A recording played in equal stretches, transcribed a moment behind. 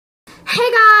Hey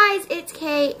guys, it's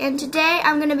Kate, and today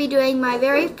I'm going to be doing my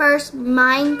very first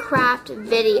Minecraft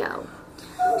video.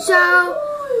 So,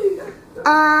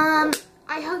 I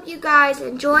hope you guys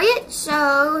enjoy it,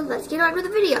 so let's get on with the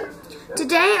video.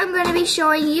 Today I'm going to be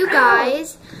showing you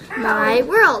guys my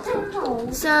world.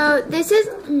 So, I'm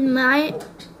going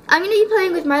to be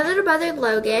playing with my little brother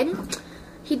Logan.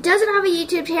 He doesn't have a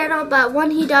YouTube channel, but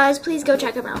when he does, please go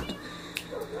check him out.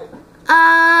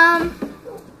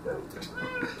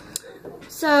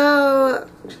 So,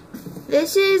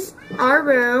 this is our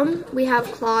room. We have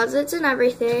closets and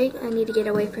everything. I need to get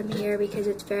away from here because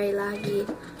it's very laggy.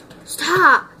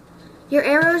 Stop! Your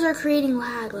arrows are creating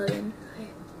lag, Logan.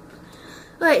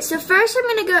 Okay, so first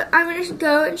I'm gonna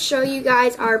go and show you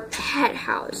guys our pet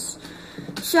house.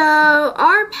 So,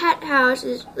 our pet house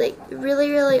is like really,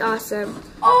 really awesome.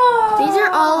 These are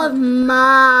all of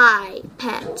my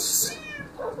pets.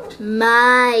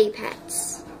 My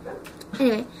pets.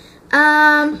 Anyway.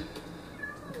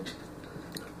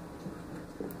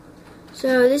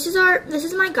 So this is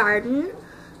my garden.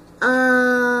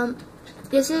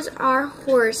 This is our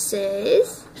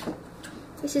horses.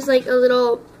 This is like a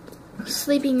little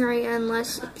sleeping area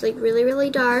unless it's like really, really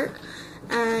dark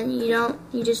and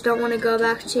you just don't want to go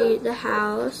back to the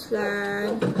house,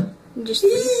 then you just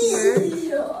sleep here.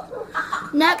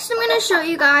 Next, I'm going to show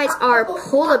you guys our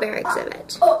polar bear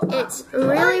exhibit. It's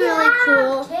really, really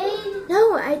cool.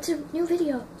 No, it's a new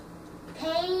video.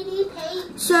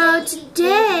 So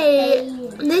today,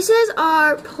 this is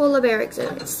our polar bear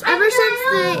exhibit. Ever since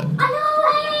the...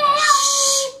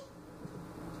 Shh!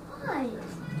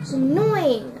 It's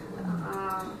annoying.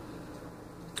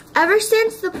 Ever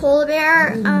since the polar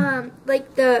bear,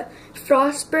 like the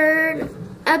Frostburn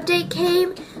update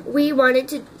came, we wanted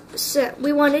to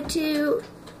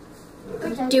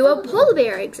do a polar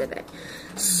bear exhibit.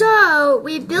 So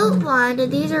we built one, and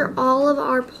these are all of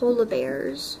our polar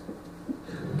bears.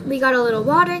 We got a little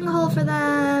watering hole for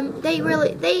them. They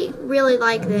really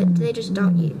like it. They just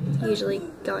don't usually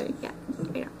go in. Yeah,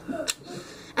 you know.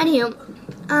 Anywho,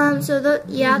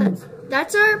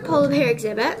 that's our polar bear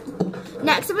exhibit.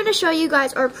 Next, I'm gonna show you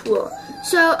guys our pool.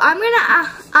 So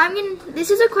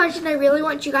this is a question I really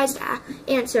want you guys to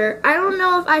answer. I don't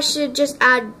know if I should just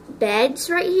add beds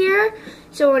right here,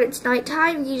 so when it's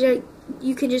nighttime, you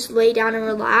can just lay down and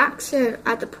relax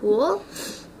at the pool.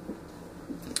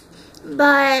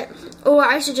 Or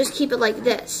I should just keep it like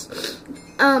this.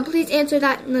 Please answer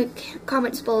that in the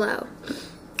comments below.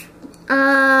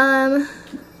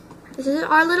 This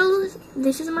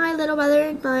is my little brother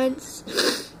and mine's.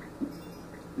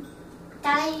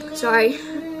 Sorry.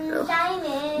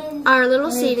 Our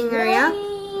little seating area.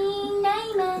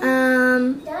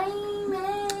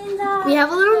 We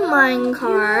have a little mine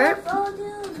cart.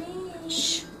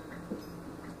 Shh.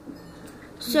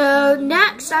 So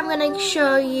next I'm going to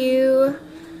show you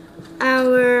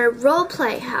our role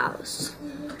play house.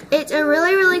 It's a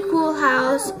really, really cool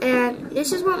house, and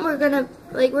this is what we're going to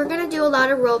do a lot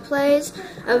of role plays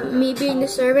of me being the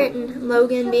servant and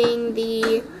Logan being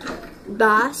the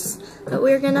boss. But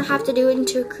we're going to have to do it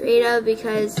into creative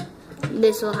because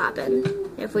this will happen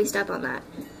if we step on that.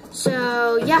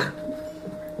 So yeah.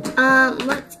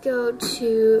 Let's go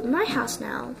to my house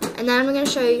now. And then I'm going to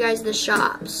show you guys the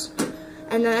shops.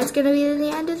 And then that's going to be the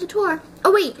end of the tour.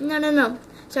 Oh wait, no.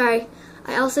 Sorry.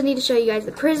 I also need to show you guys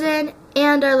the prison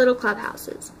and our little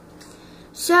clubhouses.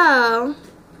 So,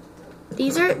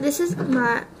 this is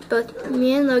both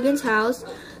me and Logan's house.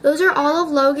 Those are all of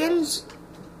Logan's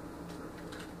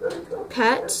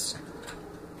pets.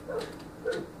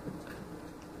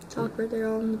 It's awkward, they're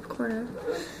all in the corner.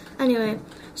 Anyway,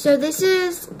 so this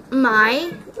is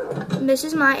my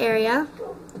area.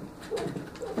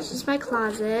 This is my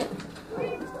closet.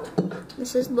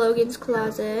 This is Logan's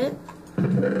closet.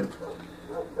 So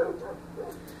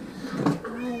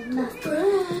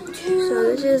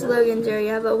this is Logan's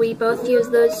area, but we both use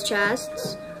those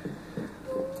chests.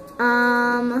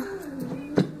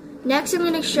 Next I'm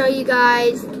going to show you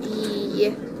guys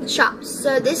the shops.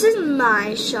 So this is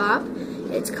my shop.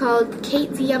 It's called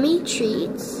Kate's Yummy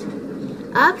Treats.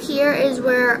 Up here is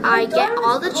where I get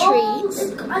all the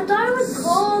treats. I thought it was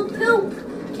called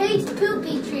Kate's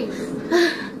Poopy Treats.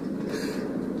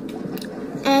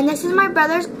 And this is my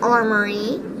brother's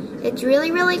armory. It's really,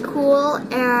 really cool,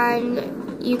 and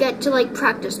you get to like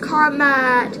practice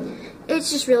combat.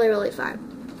 It's just really, really fun.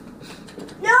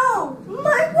 No,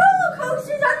 my roller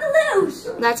coaster's on the loose.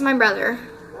 That's my brother.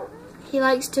 He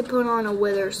likes to put on a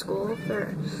wither school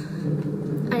for.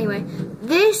 Anyway,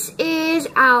 this is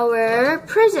our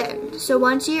prison. So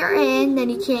once you're in, then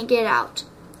you can't get out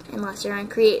unless you're on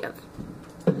creative.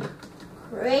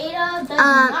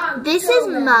 This is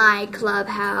my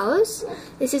clubhouse.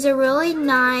 This is a really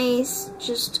nice,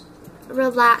 just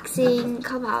relaxing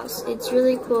clubhouse. It's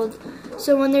really cool.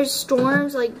 So when there's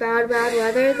storms, like bad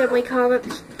weather, then we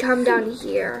come down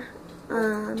here.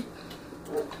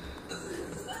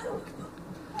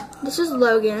 This is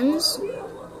Logan's.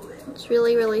 It's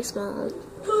really small.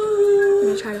 I'm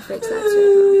gonna try to fix that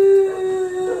soon.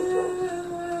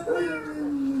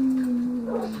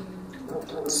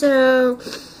 So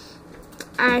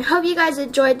I hope you guys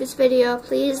enjoyed this video.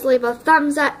 Please leave a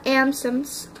thumbs up and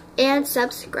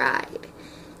subscribe.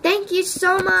 Thank you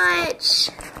so much.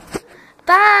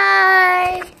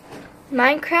 Bye.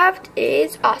 Minecraft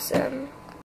is awesome.